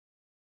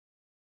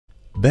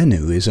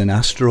Bennu is an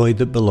asteroid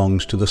that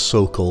belongs to the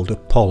so-called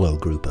Apollo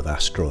group of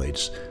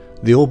asteroids,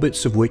 the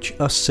orbits of which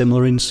are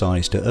similar in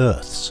size to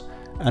Earth's,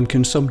 and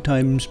can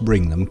sometimes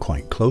bring them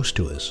quite close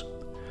to us.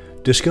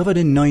 Discovered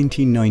in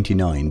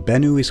 1999,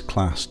 Bennu is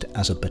classed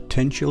as a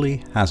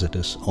potentially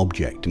hazardous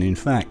object and in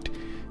fact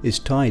is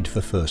tied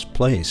for first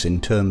place in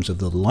terms of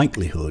the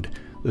likelihood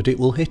that it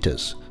will hit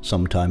us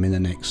sometime in the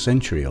next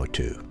century or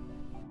two.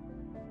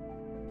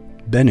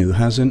 Bennu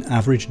has an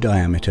average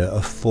diameter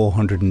of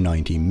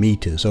 490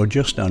 meters, or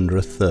just under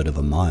a third of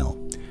a mile.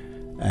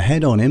 A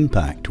head-on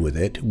impact with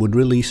it would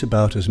release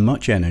about as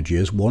much energy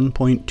as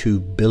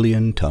 1.2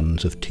 billion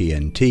tons of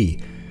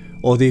TNT,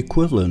 or the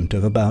equivalent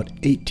of about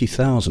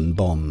 80,000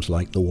 bombs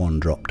like the one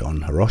dropped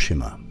on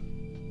Hiroshima.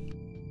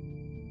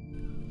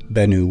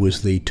 Bennu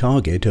was the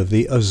target of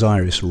the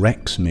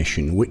Osiris-REx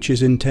mission, which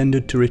is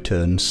intended to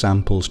return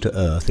samples to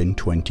Earth in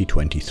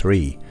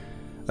 2023.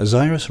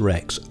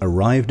 Osiris-REx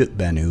arrived at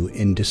Bennu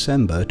in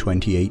December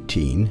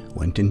 2018,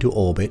 went into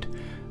orbit,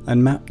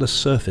 and mapped the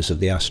surface of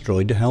the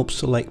asteroid to help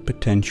select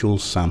potential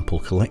sample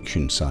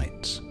collection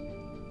sites.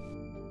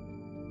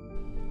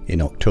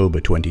 In October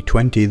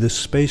 2020, the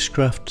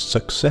spacecraft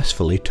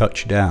successfully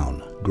touched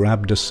down,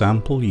 grabbed a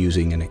sample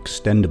using an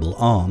extendable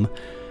arm,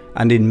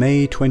 and in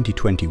May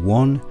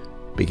 2021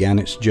 began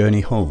its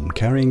journey home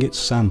carrying its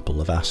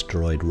sample of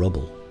asteroid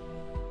rubble.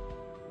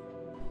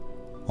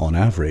 On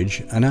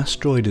average, an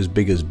asteroid as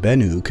big as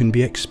Bennu can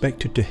be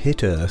expected to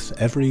hit Earth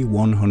every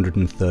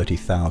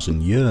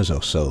 130,000 years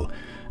or so,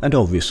 and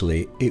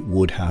obviously it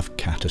would have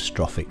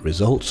catastrophic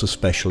results,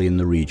 especially in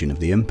the region of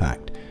the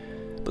impact.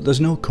 But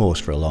there's no cause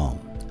for alarm.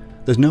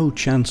 There's no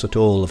chance at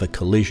all of a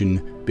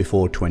collision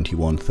before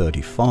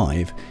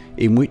 2135,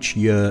 in which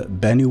year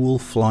Bennu will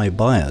fly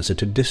by us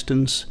at a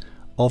distance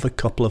of a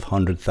couple of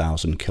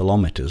 100,000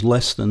 kilometers,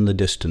 less than the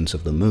distance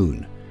of the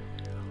Moon.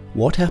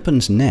 What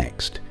happens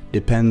next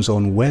depends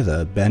on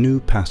whether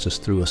Bennu passes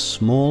through a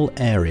small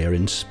area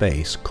in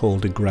space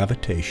called a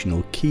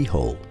gravitational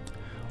keyhole.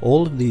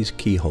 All of these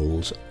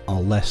keyholes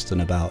are less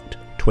than about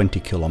 20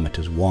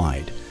 kilometers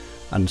wide,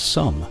 and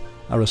some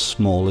are as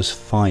small as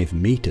 5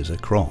 meters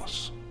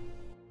across.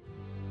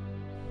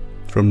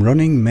 From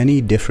running many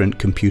different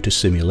computer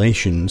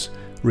simulations,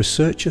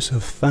 researchers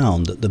have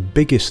found that the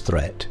biggest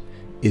threat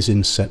is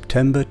in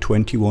September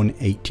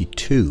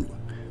 2182,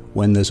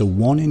 when there's a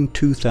 1 in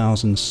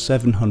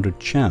 2,700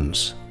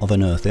 chance of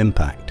an Earth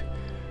impact.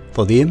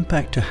 For the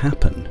impact to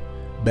happen,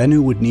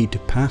 Bennu would need to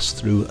pass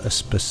through a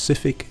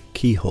specific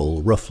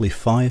keyhole roughly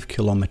 5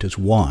 kilometers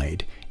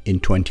wide in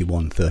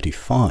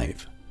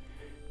 2135.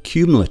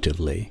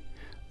 Cumulatively,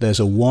 there's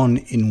a 1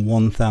 in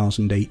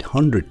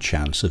 1,800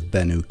 chance of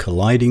Bennu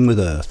colliding with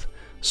Earth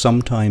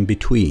sometime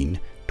between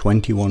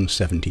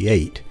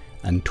 2178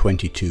 and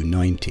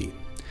 2290.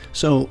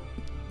 So,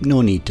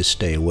 no need to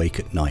stay awake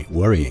at night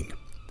worrying.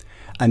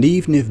 And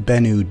even if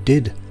Bennu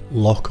did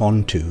lock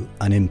onto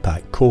an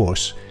impact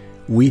course,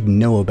 we'd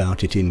know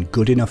about it in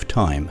good enough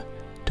time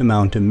to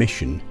mount a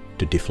mission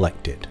to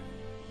deflect it.